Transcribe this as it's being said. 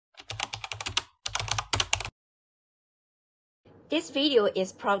This video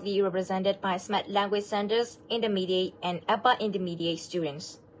is proudly represented by Smart Language Center's intermediate and upper intermediate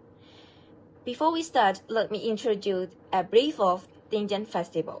students. Before we start, let me introduce a brief of Thingyan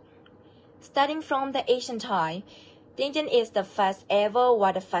Festival. Starting from the ancient time, Thingyan is the first ever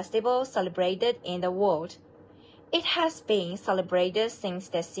water festival celebrated in the world. It has been celebrated since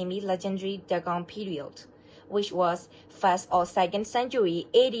the semi-legendary Dagon period, which was 1st or 2nd century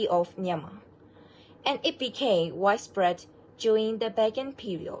AD of Myanmar, and it became widespread during the Bagan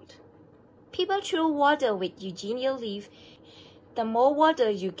period. People threw water with Eugenia leaf. The more water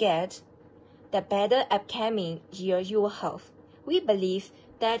you get, the better upcoming year you will have. We believe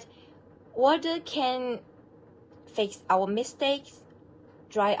that water can fix our mistakes,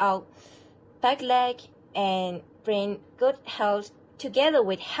 dry out bad luck, and bring good health together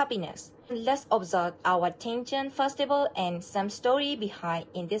with happiness. Let's observe our Thingyan festival and some story behind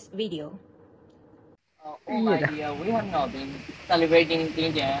in this video. Oh my dear, we have not been celebrating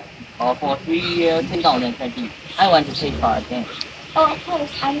Thingyan for 3 years, 2020. I want to say for again. Oh, of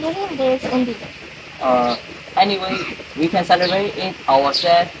course, I'm living this indeed. Anyway, we can celebrate it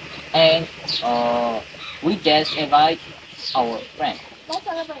ourselves, and we just invite our friends. Let's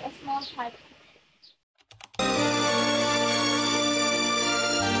celebrate a small party.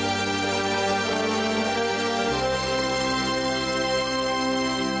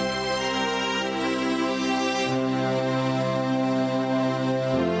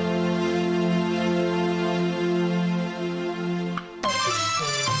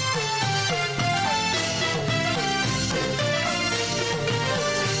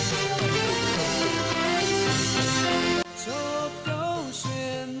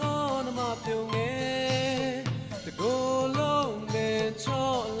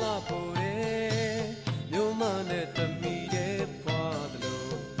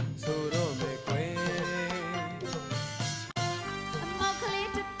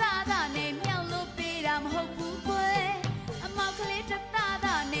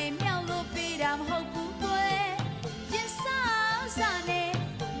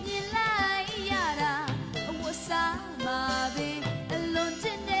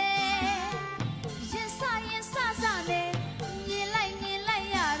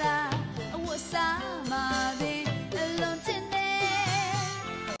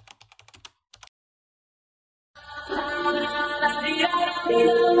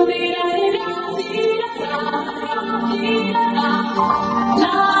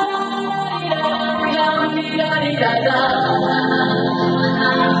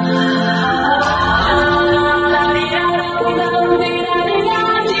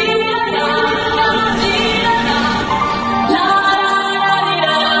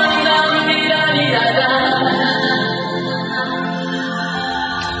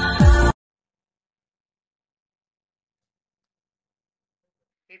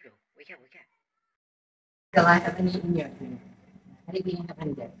 Do I have any in your dream? Anything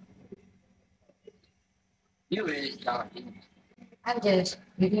happened there? You really starting. I'm just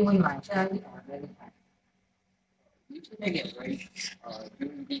living with myself really fast. You should take a break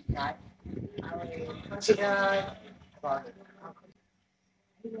during this time. I will consider about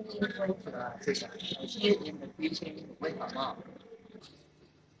I see it in the teaching with my mom.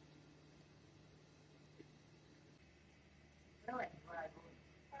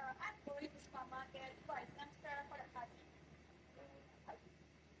 I'm going to supermarket for a hamster for the party.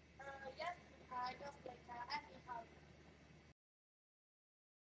 Yes, just later at the house.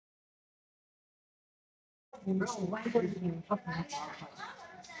 Bro, why don't you talk about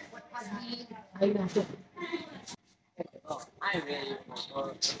what party are you going to? I really prefer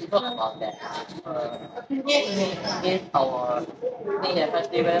to talk about that. It's our New Year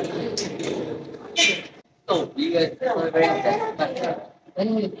festival. So we will celebrate that festival. When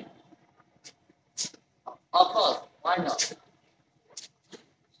Of course, why not?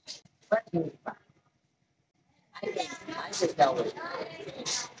 what you I should tell you.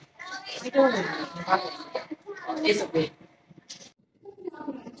 I don't know. It's okay.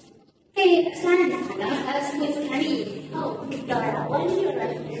 Hey, friends, that's Miss Kenny. Oh, Dora, when did you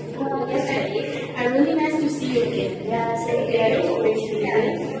arrive here? Yesterday. I'm really nice to see you again. Yeah, same here. It's great to meet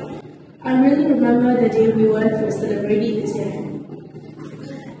you. I really remember the day we went for celebrating the gym.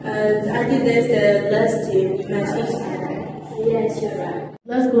 I think that's the last day we met each other. Yes, you're right.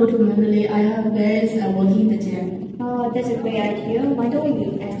 Let's go to Mandalay. I have guys working the gym. Oh, that's a great idea. Why don't we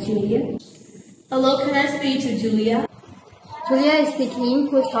meet at Julia? Hello, can I speak to Julia? Julia is speaking.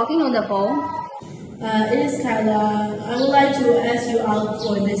 Who's talking on the phone? It is Kyla. I would like to ask you out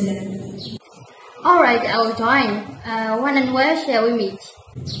for the gym. Alright, I will join. When and where shall we meet?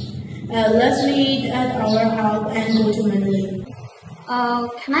 Let's meet at our house and go to Mandalay.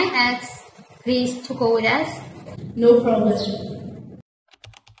 Can I ask Chris to go with us? No problem.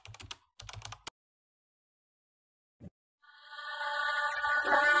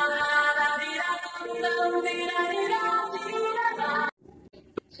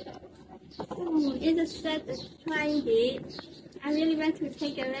 It's a sad trying day. I really want to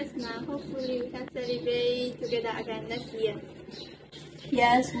take a rest now. Hopefully we can celebrate together again next year.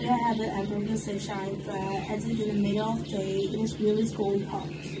 Yes, we are having abundant sunshine, but as it's in the middle of the day, it was really scalding hot.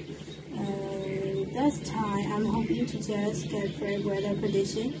 This time, I'm hoping to just get fair weather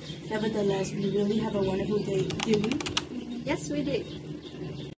condition. Nevertheless, we really have a wonderful day, do we? Yes, we did.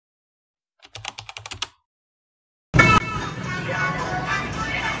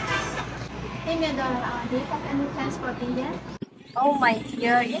 Hey, Madonna, do you have any plans for the year? Oh my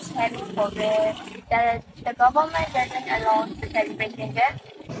dear, it's heavy for me that the government doesn't allow to celebrate New Year.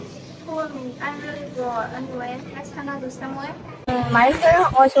 For me, I'm really bored. Anyway, let's hang out with somewhere. My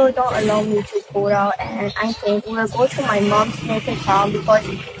parents also don't allow me to go out, and I think we'll go to my mom's native town because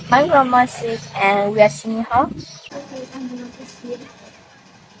my grandma's sick and we are seeing her. Okay, I'm gonna this year.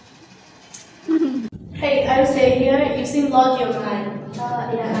 Hey, I'm staying here. You seem lost your time.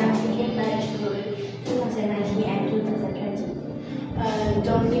 Yeah, I'm thinking back to 2019 and 2020.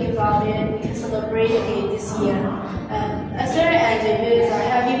 Don't think about it. We can celebrate it this year. Esther and David are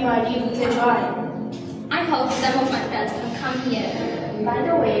having party. We can join. I hope some of my friends can come here. By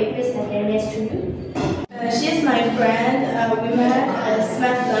the way, Chris is to you. She is my friend. We met at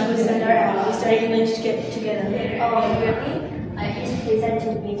Smith Language Center and we studied English together. Oh, really? It's a pleasure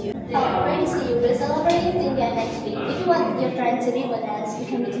to meet you. I already see you. We're celebrating Thingyan next week. If you want your friends to be with us, we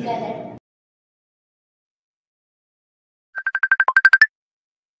can be together.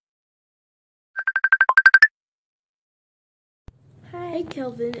 Hi,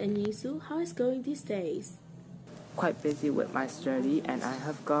 Kelvin and Yisu. How is going these days? Quite busy with my study, and I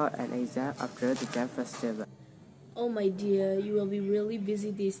have got an exam after the Jam Festival. Oh my dear, you will be really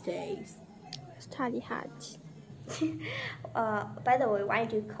busy these days. Study hard. By the way, why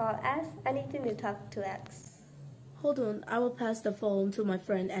do you call us? I need to talk to us. Hold on, I will pass the phone to my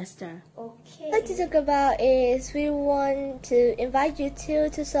friend Esther. Okay. What to talk about is we want to invite you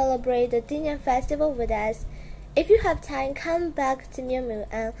to celebrate the Thingyan Festival with us. If you have time, come back to Myanmar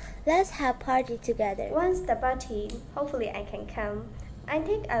and let's have party together. Once the party, hopefully I can come. I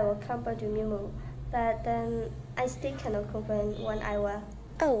think I will come back to Myanmar, but then I still cannot confirm when I will.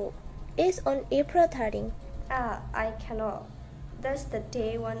 Oh, it's on April 13th. I cannot. That's the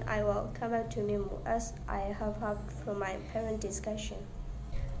day when I will come back to Myanmar, as I have heard from my parent discussion.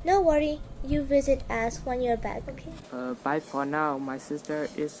 No worry, you visit us when you're back. Okay. Bye for now. My sister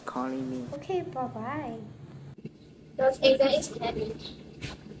is calling me. Okay, bye-bye. Those exam is heavy.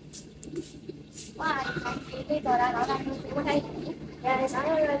 Why? Yes, I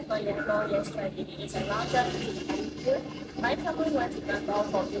arrived for the law yesterday. It's a long journey and good. My family went to Bangkok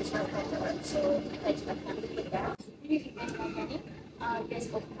for business conference, so I expect them to get that. Yes,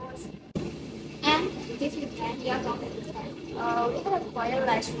 of course. And this weekend, we are going to attend. We had a choir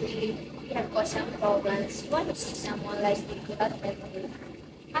last week. We have got some problems. You want to see someone last week without family?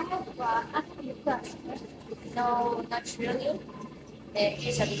 I have a question. No, not really. There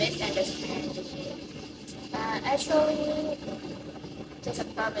is a misunderstanding. Actually, there's a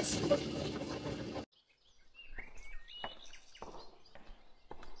promise for me.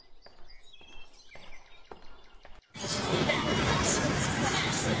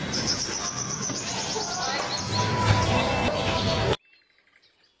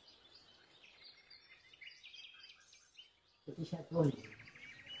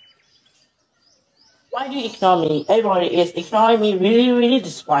 Why do you ignore me? Everybody is ignoring me. Really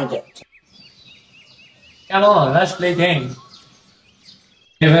disappointed. Come on, let's play game.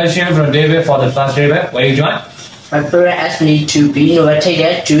 Invitation from David for the first David. Will you join? My parents asked me to be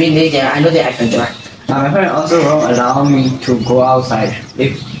invited during the day. I know that I can join. My parents also won't allow me to go outside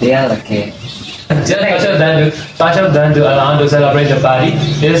if they are okay. Just special done to allow to celebrate the party.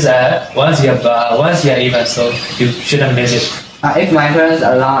 This once year event, so you shouldn't miss it. If my parents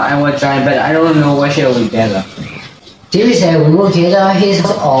allow, I will join, but I don't know what shall we gather. David said we will gather his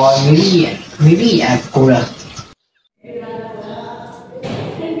or maybe at Korea.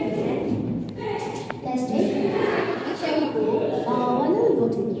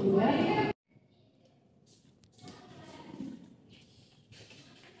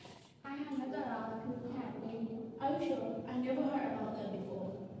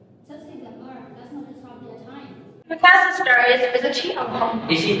 My cousin's sister is visiting Hong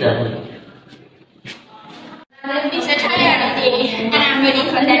Kong. Is it the? It's a tiring day, and I'm waiting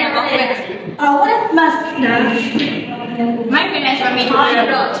for that conference. What must My parents want me to go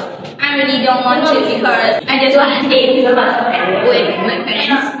abroad. I really don't want to because I just want to stay with my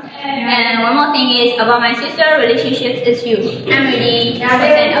parents. And one more thing is about my sister relationships is huge. I'm really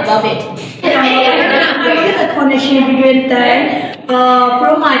concerned about it. The connection between them,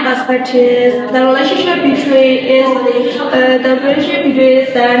 from my perspective, the relationship between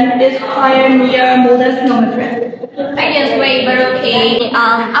them is quite near more than normal friend. I just wait, but okay.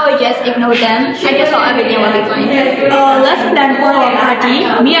 I will just ignore them. I just hope everything will be fine. Let's plan for our party.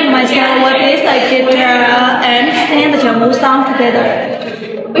 Me and my sister will play a guitar and sing the Jammu song together.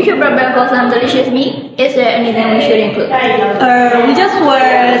 We should prepare for some delicious meat. Is there anything we should include? We just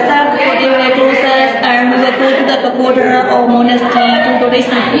wear some clothing clothes and we will go to the pagoda or monastery to donate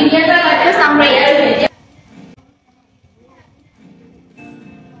something. That sounds great.